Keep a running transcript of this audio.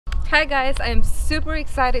Hi guys, I'm super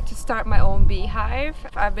excited to start my own beehive.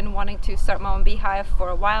 I've been wanting to start my own beehive for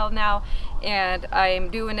a while now, and I'm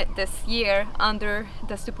doing it this year under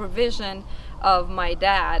the supervision of my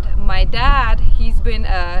dad. My dad, he's been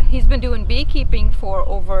doing beekeeping for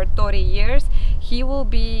over 30 years. He will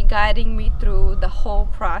be guiding me through the whole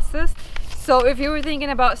process. So if you were thinking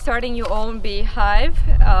about starting your own beehive,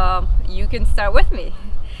 you can start with me.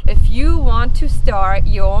 If you want to start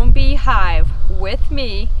your own beehive with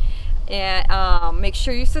me, and make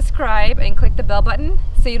sure you subscribe and click the bell button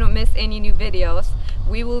so you don't miss any new videos.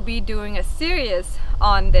 We will be doing a series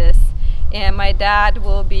on this, and my dad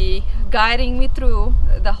will be guiding me through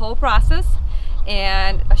the whole process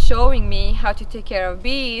and showing me how to take care of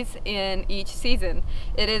bees in each season.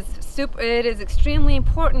 It is extremely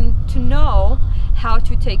important to know how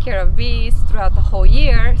to take care of bees throughout the whole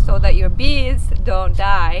year so that your bees don't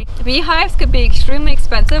die. Beehives could be extremely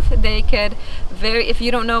expensive. They could if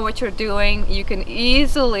you don't know what you're doing, you can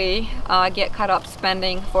easily get caught up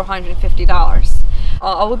spending $450.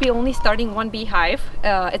 I will be only starting one beehive.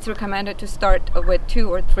 It's recommended to start with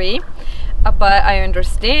 2 or 3. But I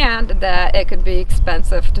understand that it could be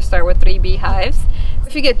expensive to start with 3 beehives.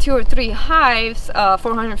 If you get 2 or 3 hives,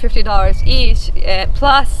 $450 each,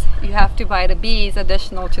 plus you have to buy the bees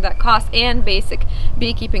additional to that cost and basic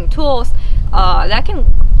beekeeping tools, that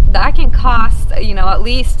can cost, at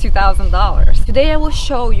least $2,000. Today I will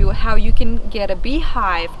show you how you can get a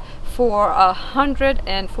beehive for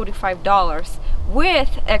 $145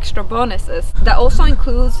 with extra bonuses. That also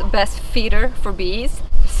includes best feeder for bees,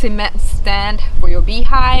 cement stand for your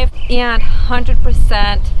beehive, and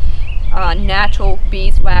 100% natural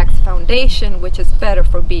beeswax foundation, which is better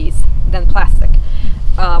for bees than plastic,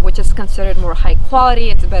 which is considered more high quality.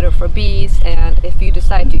 It's better for bees, and if you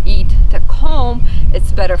decide to eat the comb,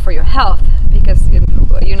 it's better for your health because you're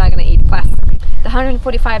not going to eat plastic. The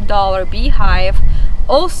 $145 beehive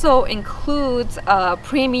also includes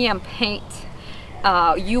premium paint.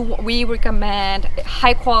 We recommend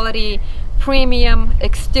high quality premium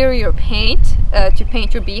exterior paint to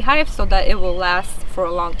paint your beehive so that it will last for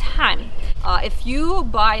a long time. If you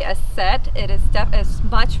buy a set, it is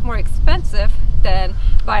much more expensive than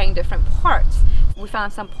buying different parts. We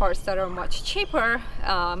found some parts that are much cheaper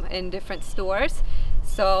in different stores.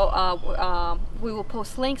 So we will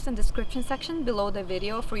post links in the description section below the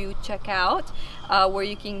video for you to check out where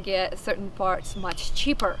you can get certain parts much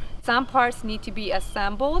cheaper. Some parts need to be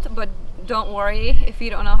assembled, but don't worry if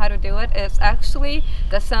you don't know how to do it. It's actually,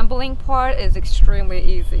 the assembling part is extremely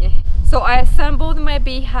easy. So I assembled my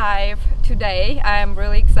beehive today. I am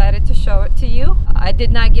really excited to show it to you. I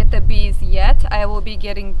did not get the bees yet. I will be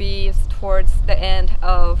getting bees towards the end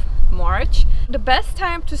of March. The best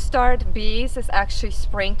time to start bees is actually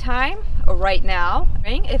springtime, right now.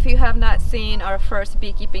 If you have not seen our first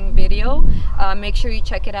beekeeping video, make sure you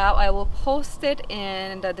check it out. I will post it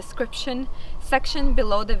in the description section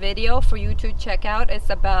below the video for you to check out. It's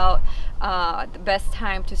about the best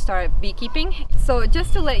time to start beekeeping. So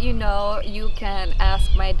just to let you know, you can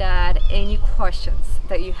ask my dad any questions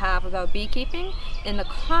that you have about beekeeping in the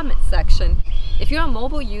comment section. If you're a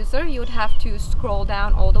mobile user, you would have to scroll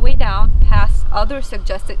down all the way down past other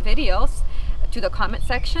suggested videos to the comment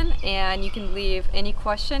section, and you can leave any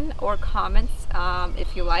question or comments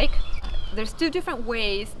if you like. There's 2 different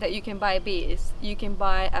ways that you can buy bees. You can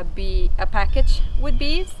buy a package with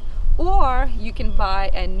bees, or you can buy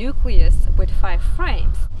a nucleus with 5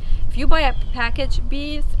 frames. If you buy a package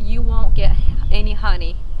bees, you won't get any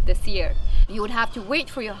honey this year. You would have to wait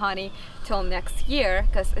for your honey till next year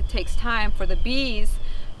because it takes time for the bees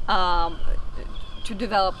to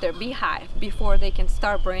develop their beehive before they can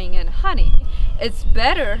start bringing in honey. It's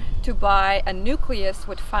better to buy a nucleus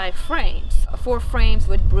with 5 frames, 4 frames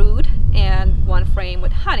with brood and 1 frame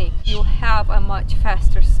with honey. You'll have a much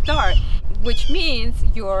faster start, which means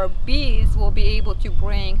your bees will be able to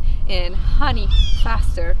bring in honey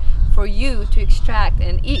faster for you to extract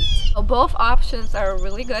and eat. So both options are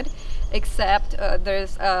really good, except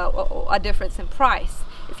there's a difference in price.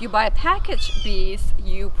 If you buy packaged bees,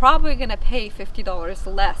 you're probably gonna pay $50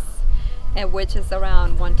 less, and which is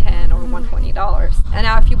around $110 or $120. And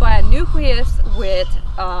now if you buy a nucleus with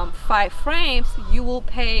 5 frames, you will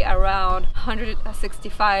pay around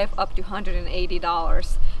 $165 up to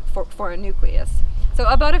 $180 for a nucleus. So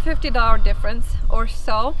about a $50 difference or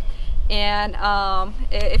so. And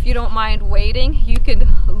if you don't mind waiting, you could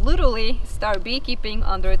literally start beekeeping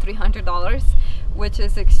under $300, which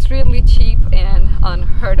is extremely cheap and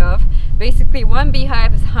unheard of. Basically, one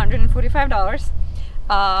beehive is $145.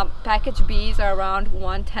 Packaged bees are around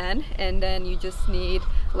 $110, and then you just need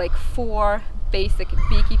like 4 basic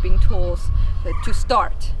beekeeping tools to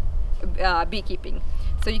start. beekeeping.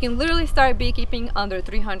 So you can literally start beekeeping under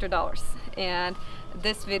 $300, and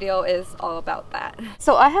this video is all about that.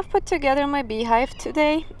 So I have put together my beehive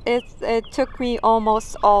today. It took me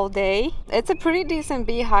almost all day. It's a pretty decent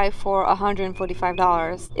beehive for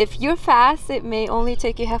 $145. If you're fast, it may only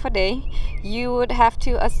take you half a day. You would have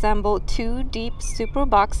to assemble 2 deep super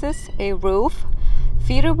boxes, a roof,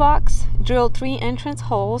 feeder box, drill 3 entrance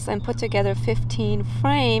holes, and put together 15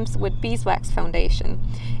 frames with beeswax foundation,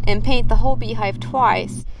 and paint the whole beehive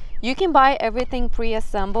twice. You can buy everything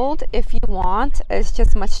pre-assembled if you want. It's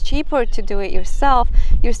just much cheaper to do it yourself.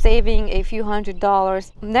 You're saving a few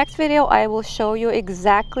 $100s. Next video, I will show you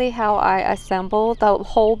exactly how I assembled the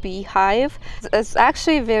whole beehive. It's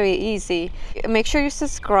actually very easy. Make sure you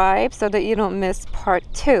subscribe so that you don't miss part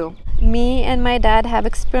 2. Me and my dad have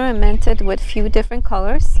experimented with few different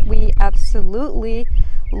colors. We absolutely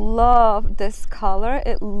love this color.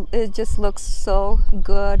 It just looks so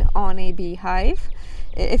good on a beehive.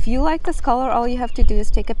 If you like this color, all you have to do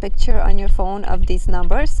is take a picture on your phone of these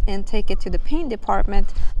numbers and take it to the paint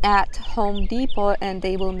department at Home Depot, and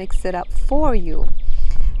they will mix it up for you.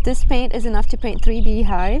 This paint is enough to paint 3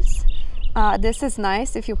 beehives. This is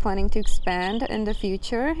nice if you're planning to expand in the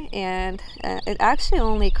future, and it actually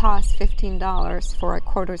only costs $15 for a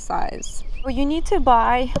quarter size. Well, you need to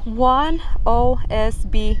buy 1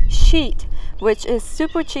 OSB sheet, which is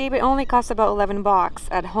super cheap. It only costs about $11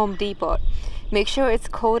 at Home Depot. Make sure it's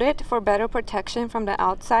coated for better protection from the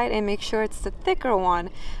outside, and make sure it's the thicker one.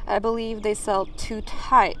 I believe they sell 2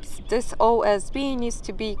 types. This OSB needs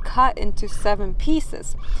to be cut into 7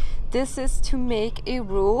 pieces. This is to make a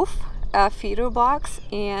roof, a feeder box,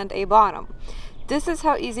 and a bottom. This is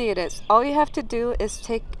how easy it is. All you have to do is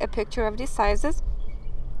take a picture of these sizes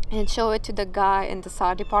and show it to the guy in the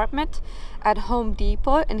saw department at Home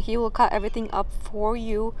Depot, and he will cut everything up for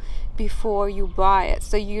you before you buy it,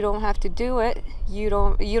 so you don't have to do it. You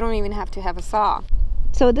don't even have to have a saw.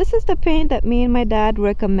 So this is the paint that me and my dad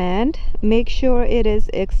recommend. Make sure it is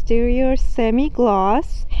exterior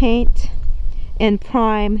semi-gloss paint and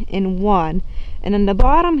prime in one. And on the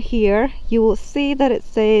bottom here, you will see that it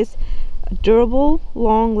says durable,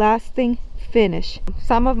 long-lasting finish.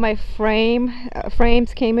 Some of my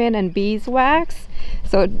frames came in beeswax,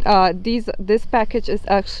 so this package is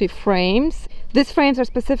actually frames. These frames are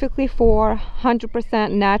specifically for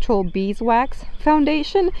 100% natural beeswax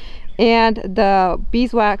foundation, and the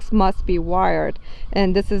beeswax must be wired,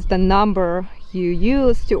 and this is the number you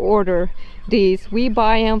use to order these. We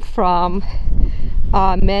buy them from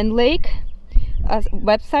Men Lake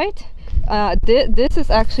website. This is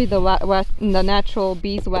actually the natural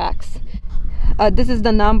beeswax. This is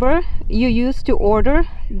the number you use to order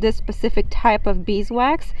this specific type of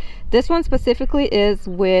beeswax. This one specifically is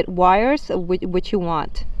with wires, which you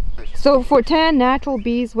want. So for 10 natural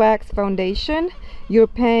beeswax foundation, you're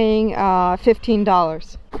paying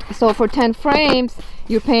 $15. So for 10 frames,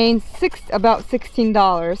 you're paying about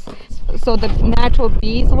 $16. So the natural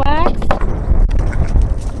beeswax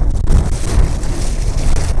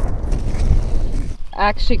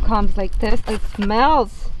actually comes like this. It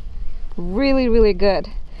smells really good.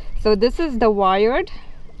 So this is the wired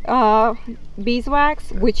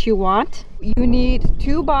beeswax, which you want. You need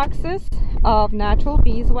 2 boxes of natural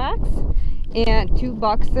beeswax and 2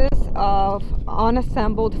 boxes of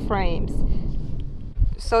unassembled frames.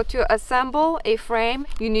 So to assemble a frame,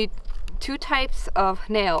 you need 2 types of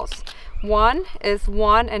nails. One is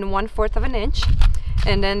 1 1/4 of an inch,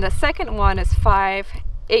 and then the second one is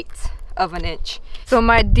 5/8 of an inch. So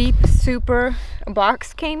my deep super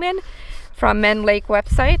box came in from Men Lake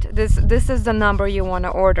website. This is the number you want to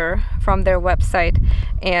order from their website,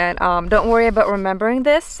 and don't worry about remembering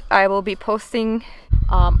this. I will be posting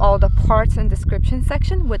all the parts in the description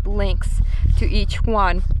section with links to each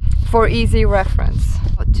one for easy reference.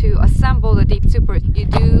 To assemble the deep super, you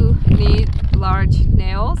do need large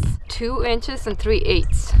nails, 2 inches and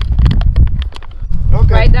 3/8.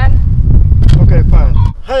 Okay. Right, Dad? Okay, fine.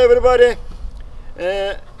 Hi everybody.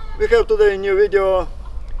 We have today a new video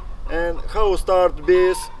and how start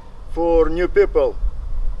bees for new people.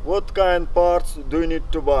 What kind parts do you need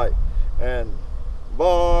to buy, and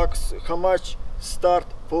box, how much start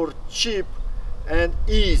for cheap and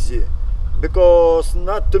easy, because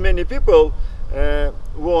not too many people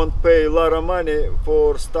won't pay a lot of money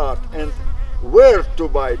for start, and where to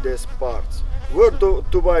buy these parts, where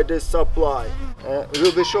to buy this supply.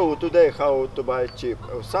 We'll be show today how to buy cheap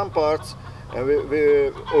some parts, and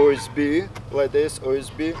we OSB like this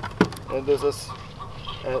OSB, and this is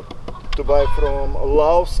to buy from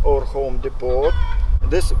Lowe's or Home Depot.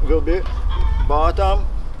 This will be bottom,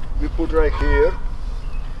 we put right here,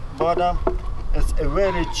 bottom is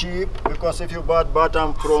very cheap, because if you bought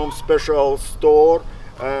bottom from special store,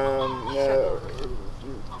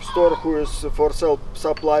 store who is for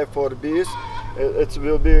supply for bees, it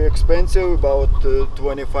will be expensive, about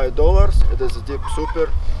 $25. It is a deep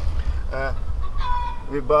super.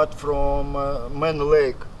 We bought from Man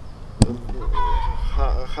Lake,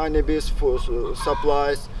 honeybees for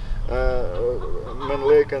supplies, Man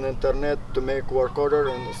Lake and internet to make work order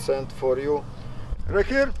and send for you. Right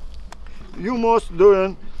here, you must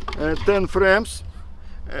doing 10 frames.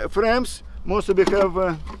 Frames must be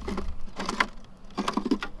have,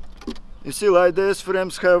 you see, like this,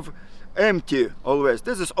 frames have empty always.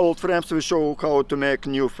 This is old frames. We show how to make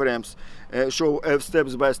new frames. Show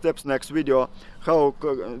steps by steps next video how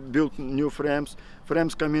build new frames.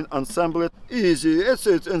 Frames come in assembled, easy. It's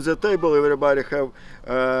in the table. Everybody have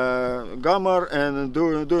gummer and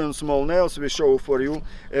doing small nails. We show for you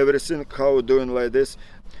everything how doing like this.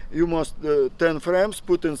 You must 10 frames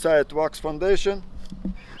put inside wax foundation.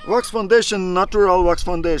 Wax foundation, natural wax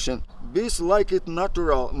foundation. Bees like it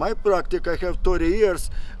natural. My practice, I have 30 years.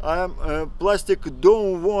 Plastic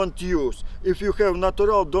don't want use. If you have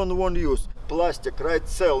natural, don't want use. Plastic, right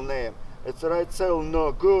cell name. It's right cell,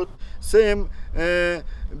 no good. Same,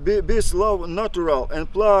 bees love natural,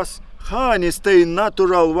 and plus honey stay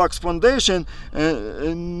natural wax foundation,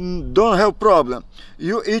 don't have problem.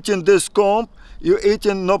 You eating this comb, you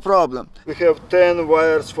eating no problem. We have 10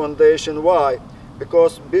 wires foundation. Why?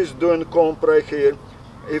 Because bees doing comb right here.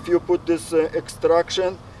 If you put this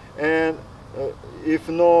extraction, and if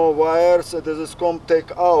no wires, this comb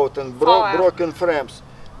take out and broken frames,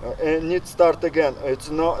 and need start again. It's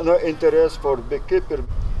no interest for beekeeper.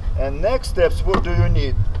 And next steps, what do you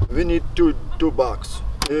need? We need two box.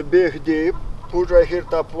 A big deep, put right here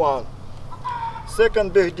top one.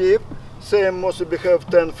 Second big deep, same must be have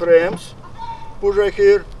 10 frames. Put right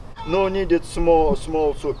here. No needed small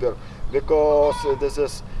super, because this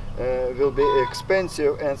is will be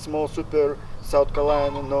expensive, and small super South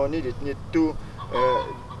Carolina no needed. Need two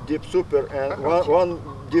deep super, and one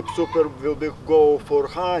deep super will be go for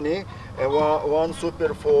honey, and one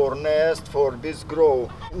super for nest for bees grow.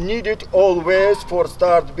 Needed always for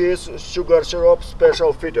start bees sugar syrup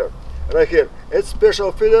special feeder. Right here, it's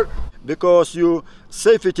special feeder because you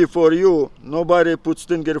safety for you. Nobody puts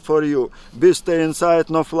stinger for you. Bees stay inside,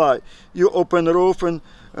 no fly. You open roof and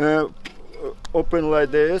open like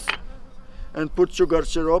this, and put sugar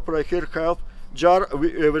syrup right here. Half jar.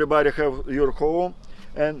 Everybody have your home,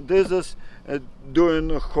 and this is doing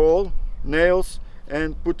a hole nails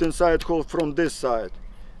and put inside hole from this side.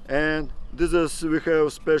 And this is we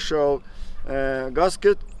have special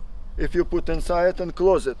gasket. If you put inside and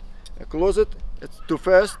close it, it's too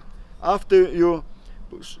fast. After you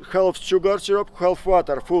half sugar syrup, half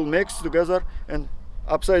water, full mix together and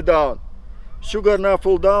upside down. Sugar now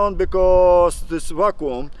fall down because this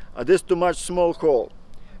vacuum, this too much small hole.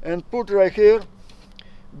 And put right here.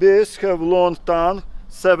 Bees have long tongue,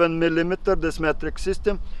 7 millimeter, this metric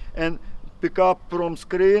system, and pick up from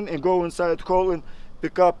screen and go inside hole and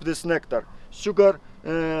pick up this nectar. Sugar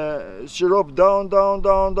syrup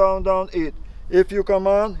down, eat. If you come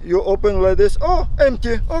on, you open like this. Oh,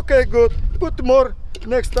 empty. Okay, good. Put more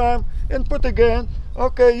next time and put again.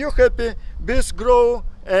 Okay, you happy. Bees grow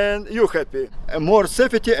and you happy. And more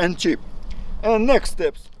safety and cheap. And next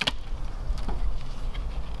steps.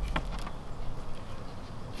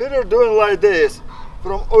 Feeder doing like this.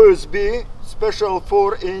 From OSB, special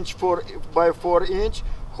 4-inch by 4-inch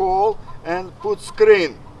hole, and put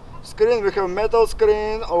screen. Screen, we have metal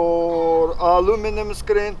screen or aluminum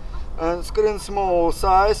screen, and screen small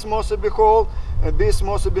size must be hole, and bees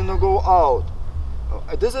must be no go out.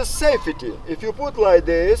 This is safety. If you put like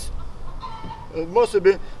this, it must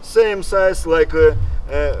be same size like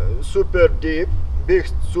super deep, big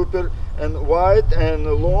super, and wide and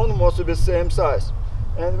long must be same size.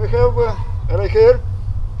 And we have right here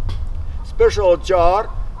special jar,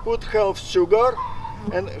 put half sugar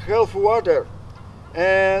and half water,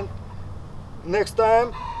 and next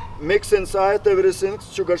time mix inside everything,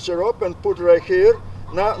 sugar syrup, and put right here.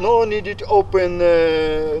 Now, no needed open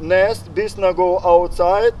nest, bees now go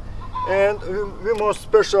outside, and we must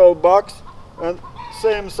special box, and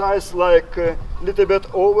same size like little bit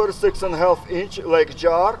over 6.5 inch like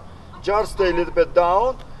jar. Jar stay a little bit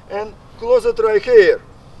down, and close it right here.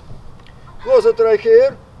 Close it right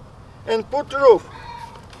here, and put roof.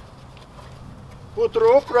 Put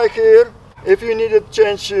roof right here. If you need to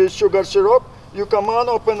change sugar syrup, you come on,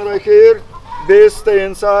 open right here. Bees stay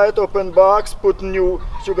inside, open box, put new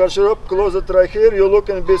sugar syrup, close it right here. You look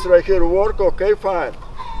and bees right here work, okay, fine.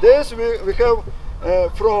 This we have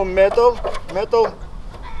from metal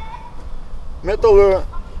Metal,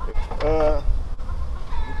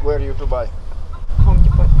 where you to buy? Home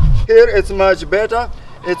Depot. Here it's much better.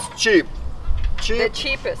 It's cheap. The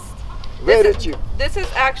cheapest. Very cheap. This is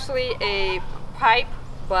actually a pipe,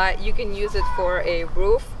 but you can use it for a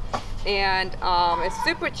roof, and it's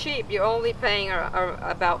super cheap. You're only paying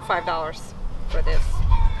about $5 for this.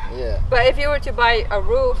 Yeah. But if you were to buy a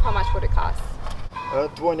roof, how much would it cost?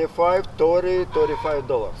 $25, $30,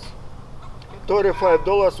 $35.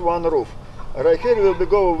 $35 one roof. Right here will be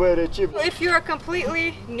go very cheap. If you're a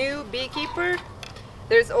completely new beekeeper,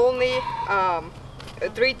 there's only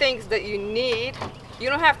 3 things that you need. You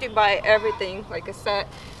don't have to buy everything like a set,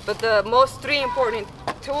 but the most 3 important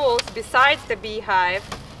tools besides the beehive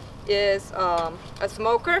is a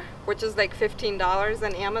smoker, which is like $15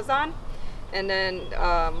 on Amazon, and then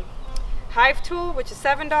hive tool, which is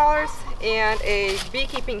 $7, and a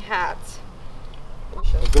beekeeping hat.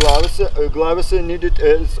 Gloves needed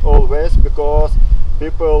as always because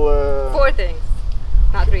people 4 things,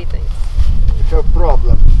 not 3 things. have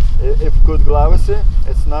problem. If good gloves,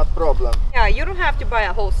 it's not problem. Yeah, you don't have to buy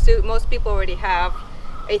a whole suit. Most people already have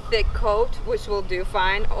a thick coat, which will do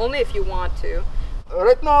fine, only if you want to.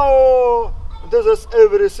 Right now, this is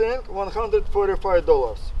everything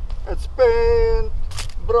 $145. It's paint,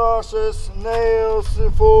 brushes, nails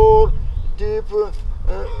for deep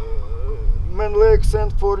main legs,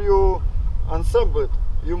 and for you ensemble it.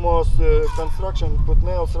 You must construction put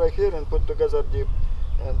nails right here and put together deep.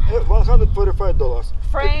 And $145.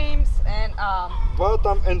 Frames and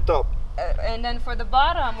Bottom and top. and then for the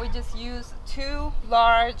bottom, we just use 2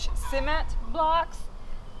 large cement blocks.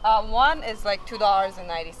 One is like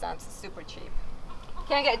 $2.90. It's super cheap.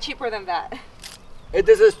 Can't get cheaper than that. It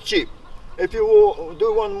is cheap. If you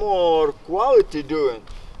do one more quality doing,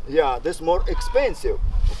 yeah, this more expensive.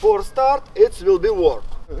 For start, it will be work.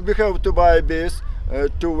 We have to buy this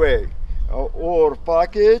 2-way, or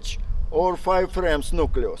package, or 5 frames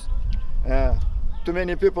nucleus. Too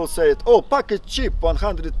many people say, oh, package cheap,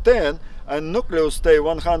 110, and nucleus stay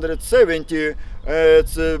 170.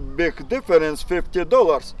 It's a big difference,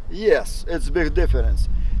 $50. Yes, it's big difference.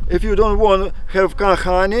 If you don't want to have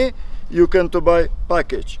honey, you can to buy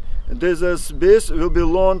package. This will be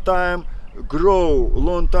long time grow,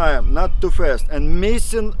 long time, not too fast, and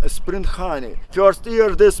missing spring honey. First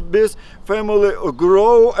year this bees family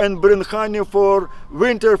grow and bring honey for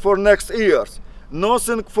winter for next years.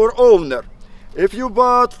 Nothing for owner. If you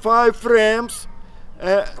bought 5 frames,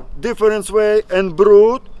 different way and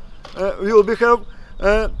brood, you will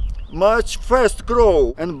have much fast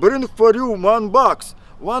grow and bring for you 1 box.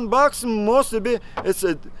 1 box must be it's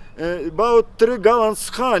about 3 gallons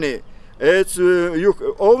honey. It's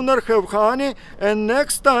you owner have honey, and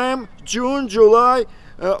next time June, July,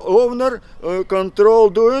 owner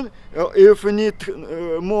control doing. If need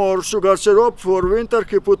more sugar syrup for winter,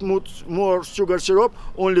 he put more sugar syrup.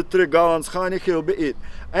 Only 3 gallons honey he'll be eat.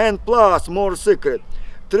 And plus more secret,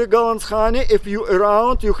 3 gallons honey. If you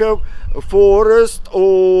around you have forest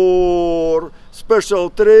or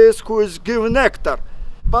special trees who is give nectar.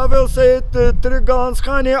 Pavel said 3 gallons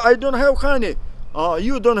honey. I don't have honey.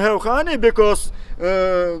 You don't have honey because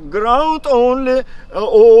ground only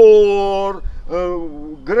or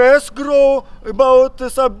grass grow about the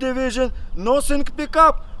subdivision. Nothing pick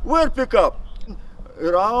up. Where pick up?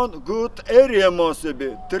 Around good area must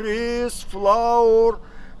be. Trees, flower,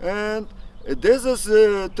 and this is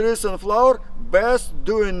trees and flower. Best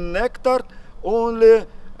doing nectar only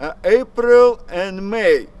April and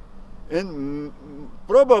May, and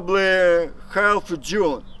probably half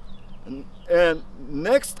June. And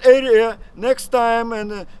next area, next time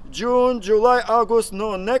in June, July, August,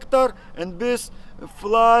 no nectar, and bees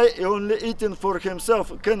fly only eating for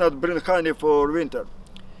himself, cannot bring honey for winter.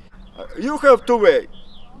 You have 2 way,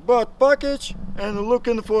 but package and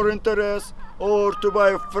looking for interest, or to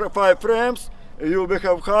buy 5 frames, you will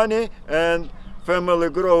have honey and family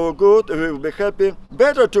grow good, will be happy.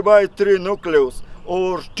 Better to buy 3 nucleus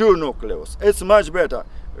or 2 nucleus. It's much better.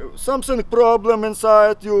 Something problem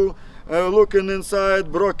inside you. Looking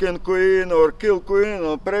inside, broken queen or kill queen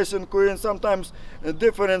or pressing queen, sometimes a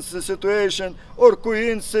different situation, or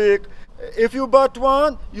queen sick. If you bought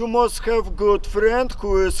one, you must have good friend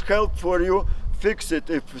who is help for you fix it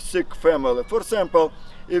if sick family. For example,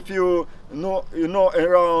 if you know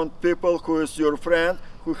around people who is your friend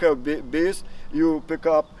who have bees, you pick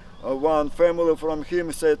up one family from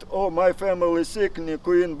him, said, oh, my family is sick,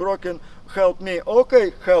 queen broken, help me.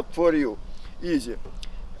 Okay, help for you, easy.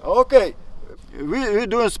 Okay, we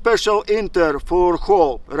doing special inter for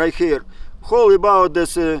hole right here. Hole about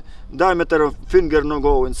this diameter of finger no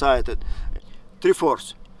go inside it.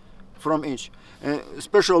 3/4 from inch.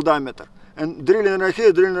 Special diameter. and drilling right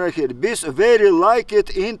here, drilling right here. Bees very like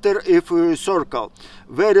it enter if we circle.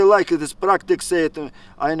 Very like it is practice set,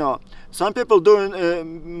 I know. Some people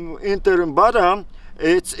doing enter bottom.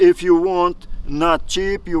 It's if you want not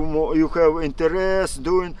cheap, you have interest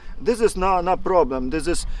doing. This is not problem. This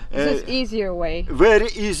is easier way. Very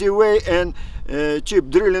easy way and cheap.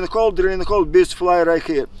 Drilling hole, bees fly right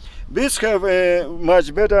here. Bees have a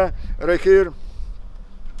much better right here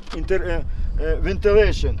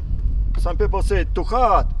ventilation. Some people say too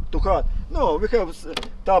hot. No, we have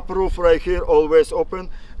top roof right here, always open.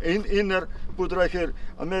 Inner put right here.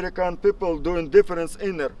 American people doing difference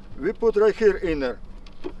inner. We put right here inner.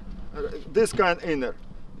 This kind inner.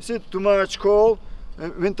 You see too much cold.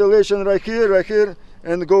 Ventilation right here,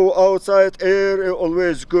 and go outside air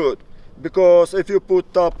always good. Because if you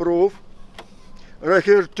put top roof right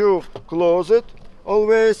here too, close it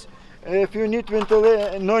always. If you need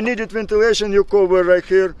ventilation, no needed ventilation, you cover right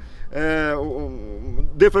here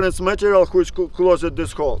different material which close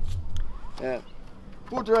this hole.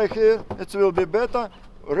 Put right here, it will be better.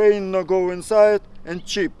 Rain no go inside and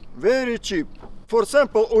cheap, very cheap. For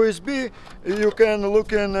example, OSB, you can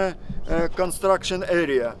look in construction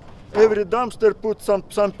area. Every dumpster put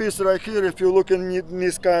some piece right here. If you look in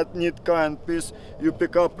need kind piece, you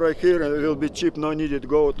pick up right here and it will be cheap. No needed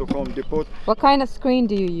go to Home Depot. What kind of screen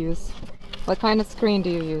do you use?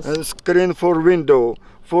 A screen for window.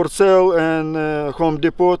 For sale and Home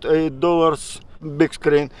Depot, $8. Big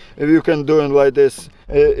screen. If you can do it like this,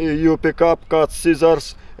 you pick up, cut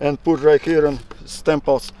scissors and put right here and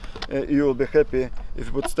staples. You will be happy if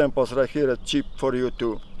you put staples right here. It's cheap for you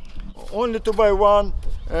too. Only to buy one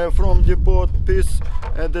from Depot piece.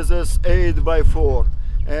 This is 8x4.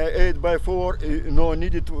 8x4, no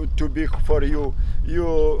needed to be for you.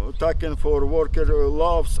 You taking for worker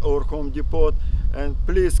loves or Home Depot, and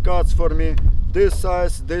please cuts for me this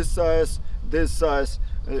size, this size, this size.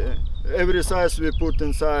 Every size we put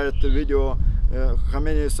inside the video. How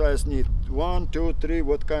many size need? 1, 2, 3.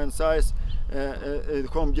 What kind size?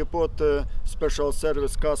 Home Depot special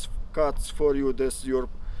service cuts for you. This your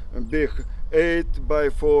big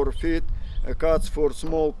 8x4 feet. Cuts for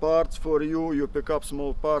small parts for you. You pick up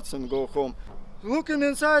small parts and go home. Looking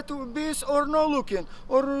inside to bees or no looking,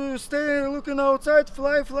 or stay looking outside,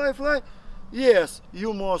 fly. Yes,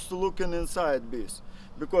 you must looking inside bees,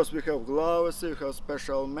 because we have gloves, we have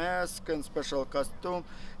special mask and special costume.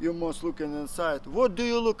 You must looking inside. What do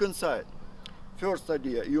you look inside? First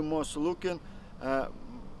idea, you must looking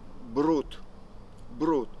brood.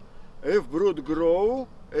 If brood grow,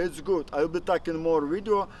 it's good. I'll be taking more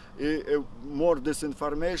video, more this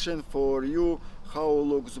information for you. How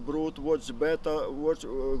looks brood, what's better, what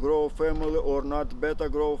grow family or not better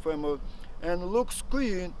grow family, and looks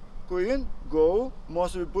queen go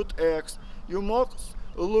must we put eggs. You must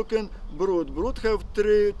looking brood have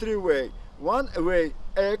three way. One way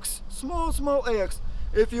eggs, small eggs.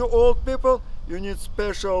 If you old people, you need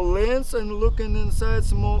special lens and looking inside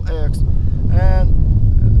small eggs.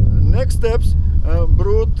 And next steps,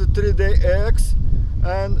 brood 3-day eggs,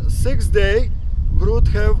 and 6-day brood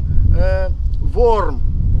have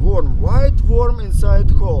white worm inside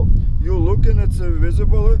hole. You looking, it's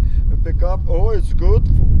visible, pick up, oh, it's good,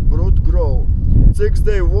 brood grow.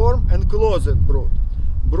 6-day worm and close it brood.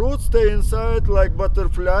 Brood stay inside like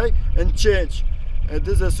butterfly and change.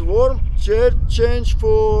 This is worm, change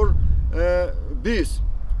for bees,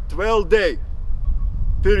 12-day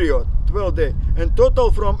period, 12-day. And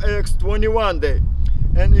total from eggs, 21-day.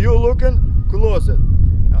 And you looking, close it.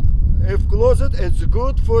 If close it, it's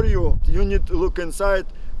good for you. You need to look inside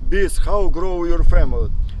bees, how grow your family.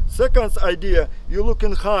 Second idea, you look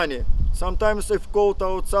in honey. Sometimes if cold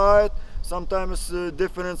outside, sometimes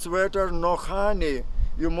different sweater, no honey.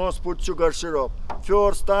 You must put sugar syrup.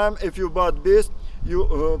 First time, if you bought bees,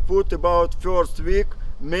 you put about first week,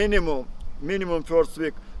 minimum first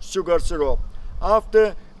week, sugar syrup.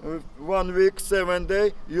 After 1 week, 7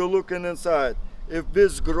 days, you looking inside. If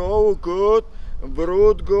bees grow good,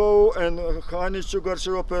 brood go and honey sugar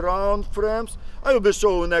syrup around frames, I will be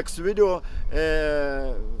showing next video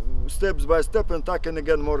steps by step and taking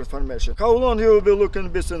again more information. How long you will be looking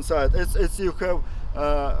bees inside? It's you have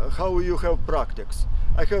how you have practice.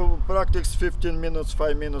 I have practice 15 minutes,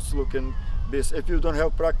 5 minutes looking bees. If you don't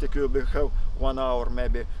have practice, you will have 1 hour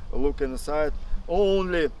maybe looking inside.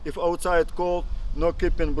 Only if outside cold, no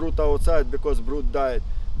keeping brood outside because brood died.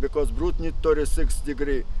 Because brood need 36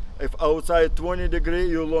 degrees. If outside 20 degrees,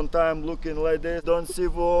 you long time looking like this, don't see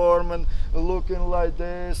worm and looking like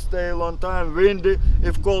this, stay long time, windy.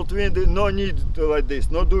 If cold windy, no need to like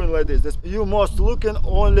this, not doing like this. You must looking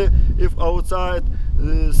only if outside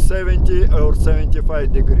 70 or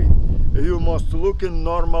 75 degrees. you must looking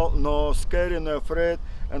normal, no scary, no afraid,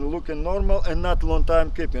 and looking normal and not long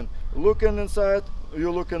time keeping. Looking inside,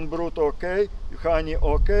 you looking brood okay, honey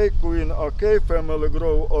okay, queen okay, family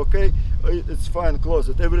grow okay, it's fine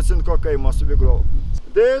closet, everything okay must be grow.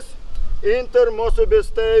 This inter must be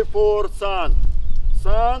stay for sun.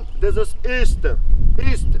 Sun, this is Easter.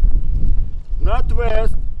 Not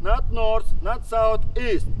west, not north, not south,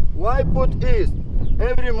 east. Why put east?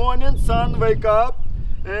 Every morning sun wake up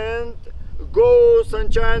and go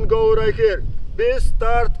sunshine, go right here. Bees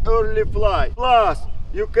start early fly. Plus,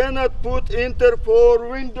 you cannot put inter for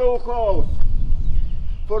window house.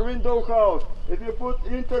 For window house. If you put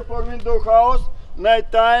inter for window house,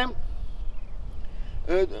 night time,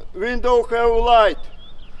 window have light.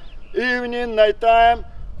 Evening, night time,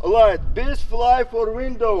 light. Bees fly for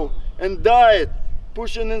window and died,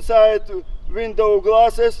 pushing inside window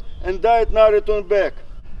glasses and died, not return back.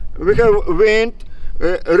 We have wind,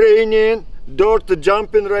 raining, dirt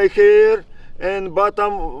jumping right here, and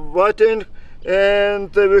bottom wetting,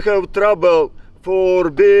 and we have trouble for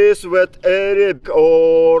bees, wet area,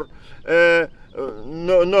 or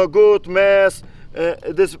no good mess.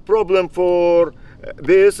 This problem for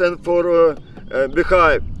bees and for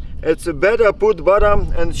beehive. It's better put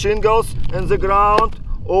bottom and shingles in the ground,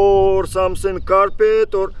 or something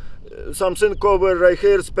carpet, or something cover right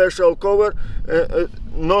here, special cover,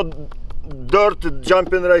 not dirt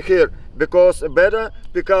jumping right here, because better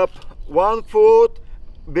pick up 1 foot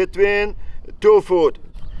between 2 foot.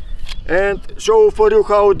 And show for you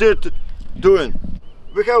how dirt doing.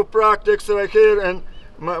 We have practice right here, and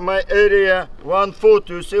my area 1 foot,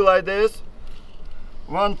 you see like this,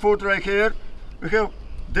 1 foot right here. We have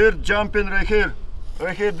dirt jumping right here.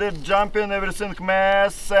 Right here, dirt jumping, everything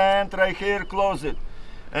mess, sand right here, close it.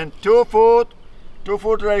 And 2 foot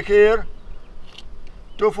right here,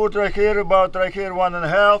 2 foot right here, about right here,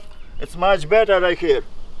 1.5. It's much better right here.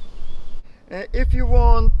 If you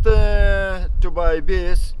want to buy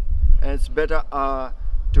bees, it's better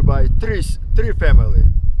to buy three family,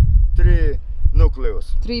 3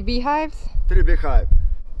 nucleus. 3 beehives? 3 beehive.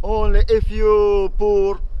 Only if you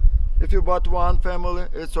poor, if you bought 1 family,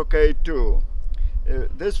 it's okay too.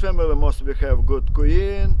 This family must have good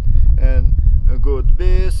queen and good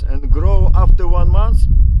bees and grow after 1 month.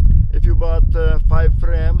 If you bought 5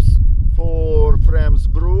 frames, 4 frames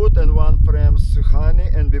brood and 1 frames honey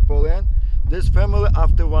and bee pollen, this family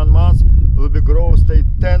after 1 month will be grow, stay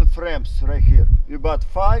 10 frames right here. You bought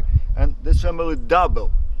 5 and this family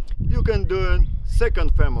double. You can do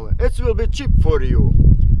second family. It will be cheap for you.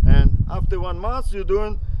 And after 1 month you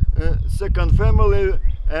doing second family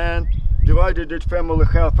and divided it family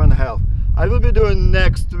half and half. I will be doing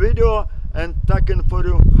next video and talking for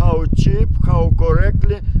you how cheap, how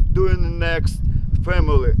correctly doing next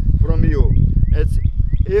family from you. It's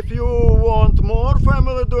if you want more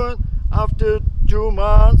family doing, after 2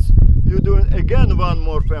 months you doing again 1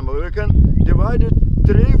 more family. We can divide it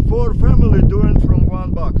 3-4 family doing from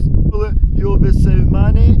 1 box. You'll be save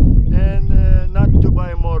money and not to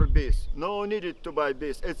buy more bees. No needed to buy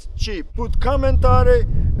bees. It's cheap. Put commentary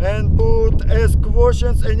and ask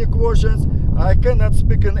questions, any questions. I cannot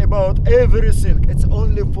speak about everything. It's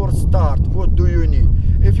only for start. What do you need?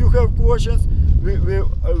 If you have questions, we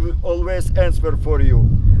always answer for you.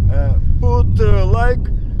 Put like,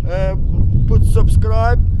 put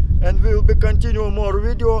subscribe, and we will be continue more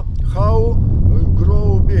video how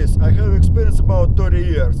grow bees. I have experience about 30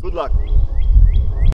 years. Good luck.